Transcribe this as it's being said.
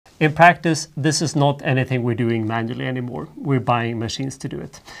In practice, this is not anything we're doing manually anymore. We're buying machines to do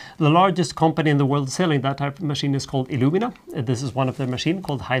it. The largest company in the world selling that type of machine is called Illumina. This is one of their machines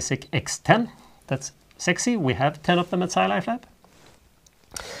called HiSeq X10. That's sexy. We have 10 of them at SciLife Lab.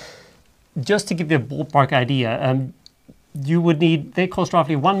 Just to give you a ballpark idea, you would need, they cost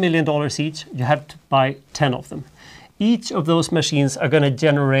roughly $1 million each. You have to buy 10 of them. Each of those machines are going to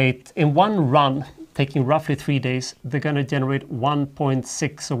generate, in one run, taking roughly 3 days, they're going to generate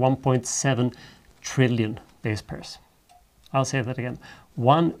 1.6 or 1.7 trillion base pairs. I'll say that again,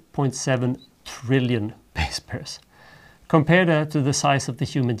 1.7 trillion base pairs. Compare that to the size of the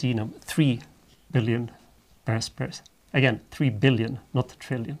human genome, 3 billion base pairs. Again, 3 billion, not a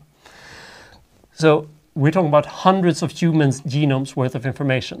trillion. So we're talking about hundreds of humans' genomes worth of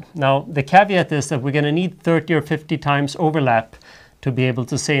information. Now, the caveat is that we're going to need 30 or 50 times overlap to be able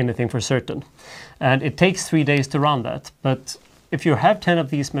to say anything for certain. And it takes 3 days to run that. But if you have 10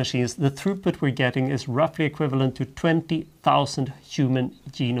 of these machines, the throughput we're getting is roughly equivalent to 20,000 human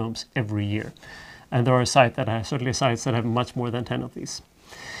genomes every year. And there are certainly sites that have much more than 10 of these.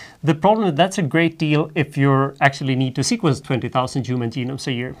 The problem is that's a great deal if you actually need to sequence 20,000 human genomes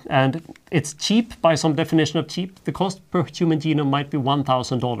a year. And it's cheap by some definition of cheap. The cost per human genome might be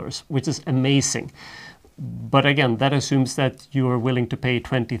 $1,000, which is amazing. But again, that assumes that you are willing to pay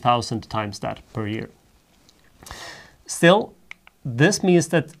 20,000 times that per year. Still, this means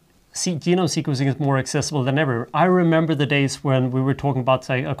that genome sequencing is more accessible than ever. I remember the days when we were talking about,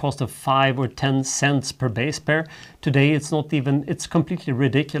 say, a cost of 5 or 10 cents per base pair. Today, it's completely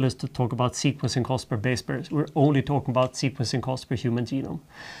ridiculous to talk about sequencing cost per base pairs. We're only talking about sequencing cost per human genome.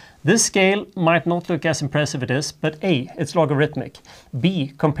 This scale might not look as impressive as it is, but A, it's logarithmic.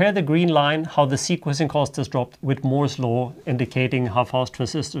 B, compare the green line, how the sequencing cost has dropped with Moore's law, indicating how fast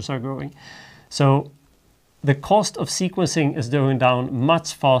transistors are growing. So the cost of sequencing is going down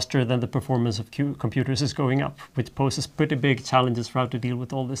much faster than the performance of computers is going up, which poses pretty big challenges for how to deal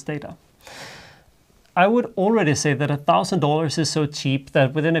with all this data. I would already say that $1,000 is so cheap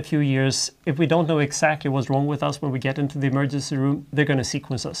that within a few years, if we don't know exactly what's wrong with us when we get into the emergency room, they're going to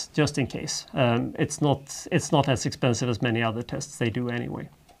sequence us just in case. It's not as expensive as many other tests they do anyway.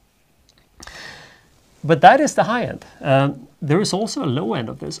 But that is the high end. There is also a low end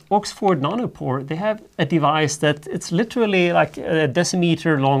of this. Oxford Nanopore, they have a device that it's literally like a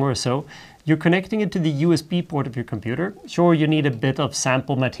decimeter long or so. You're connecting it to the USB port of your computer. Sure, you need a bit of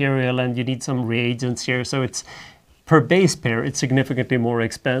sample material and you need some reagents here. So it's per base pair, it's significantly more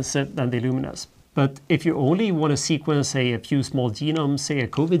expensive than the Illuminas. But if you only want to sequence, say, a few small genomes, say a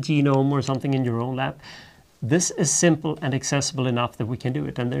COVID genome or something in your own lab, this is simple and accessible enough that we can do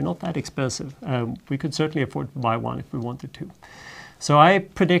it, and they're not that expensive. We could certainly afford to buy one if we wanted to. So I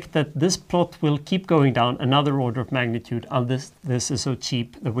predict that this plot will keep going down another order of magnitude, and this is so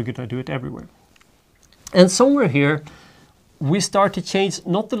cheap that we're going to do it everywhere. And somewhere here, we start to change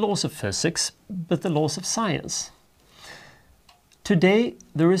not the laws of physics, but the laws of science. Today,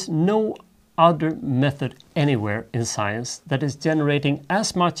 there is no other method anywhere in science that is generating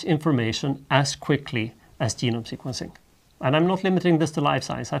as much information as quickly as genome sequencing. And I'm not limiting this to life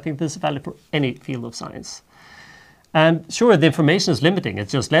science. I think this is valid for any field of science. And sure, the information is limiting.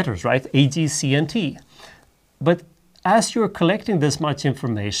 It's just letters, right? A, G, C, and T. But as you're collecting this much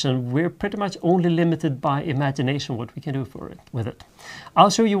information, we're pretty much only limited by imagination what we can do with it.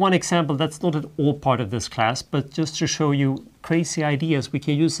 I'll show you one example that's not at all part of this class, but just to show you crazy ideas we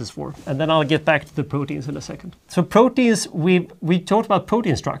can use this for. And then I'll get back to the proteins in a second. So proteins, we talked about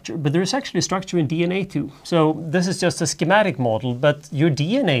protein structure, but there's actually structure in DNA too. So this is just a schematic model, but your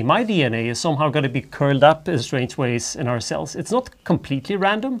DNA, my DNA, is somehow going to be curled up in strange ways in our cells. It's not completely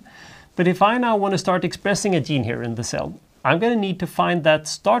random. But if I now want to start expressing a gene here in the cell, I'm going to need to find that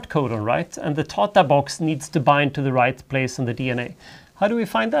start codon, right? And the TATA box needs to bind to the right place in the DNA. How do we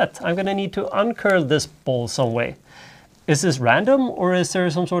find that? I'm going to need to uncurl this ball some way. Is this random, or is there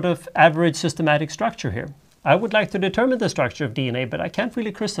some sort of average systematic structure here? I would like to determine the structure of DNA, but I can't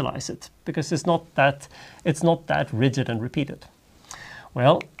really crystallize it because it's not that rigid and repeated.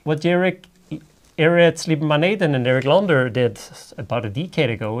 Well, what Eric Slieberman-Naden and Eric Lander did about a decade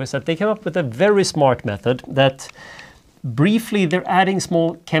ago is that they came up with a very smart method that briefly they're adding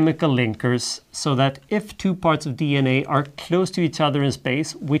small chemical linkers so that if two parts of DNA are close to each other in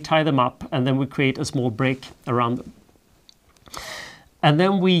space, we tie them up and then we create a small break around them. And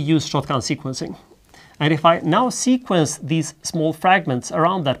then we use shotgun sequencing. And if I now sequence these small fragments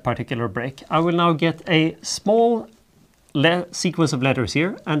around that particular break, I will now get a small sequence of letters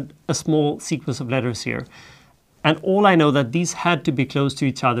here and a small sequence of letters here. And all I know that these had to be close to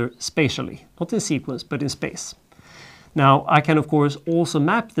each other spatially, not in sequence, but in space. Now, I can, of course, also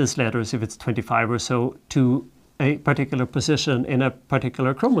map these letters, if it's 25 or so, to a particular position in a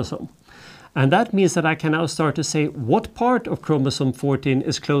particular chromosome. And that means that I can now start to say what part of chromosome 14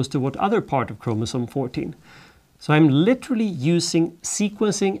 is close to what other part of chromosome 14. So I'm literally using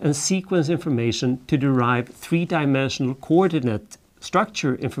sequencing and sequence information to derive three-dimensional coordinate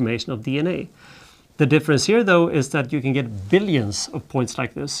structure information of DNA. The difference here, though, is that you can get billions of points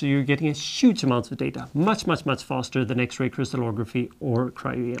like this. So you're getting a huge amount of data, much, much, much faster than X-ray crystallography or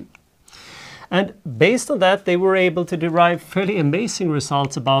cryo-EM. And based on that, they were able to derive fairly amazing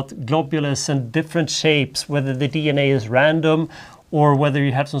results about globulus and different shapes, whether the DNA is random or whether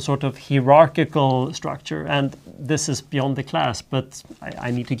you have some sort of hierarchical structure. And this is beyond the class, but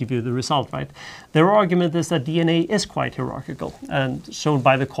I need to give you the result, right? Their argument is that DNA is quite hierarchical, and shown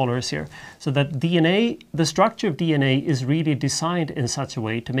by the colors here. So that DNA, the structure of DNA is really designed in such a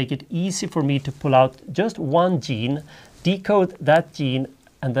way to make it easy for me to pull out just one gene, decode that gene,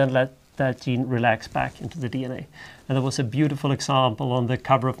 and then let that gene relax back into the DNA. And there was a beautiful example on the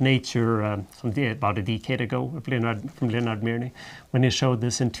cover of Nature about a decade ago from Leonard Mirny, when he showed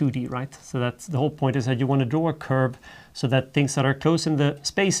this in 2D, right? So that's the whole point, is that you want to draw a curve so that things that are close in the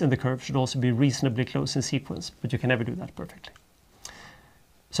space in the curve should also be reasonably close in sequence, but you can never do that perfectly.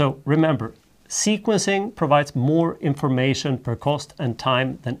 So remember, sequencing provides more information per cost and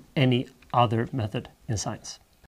time than any other method in science.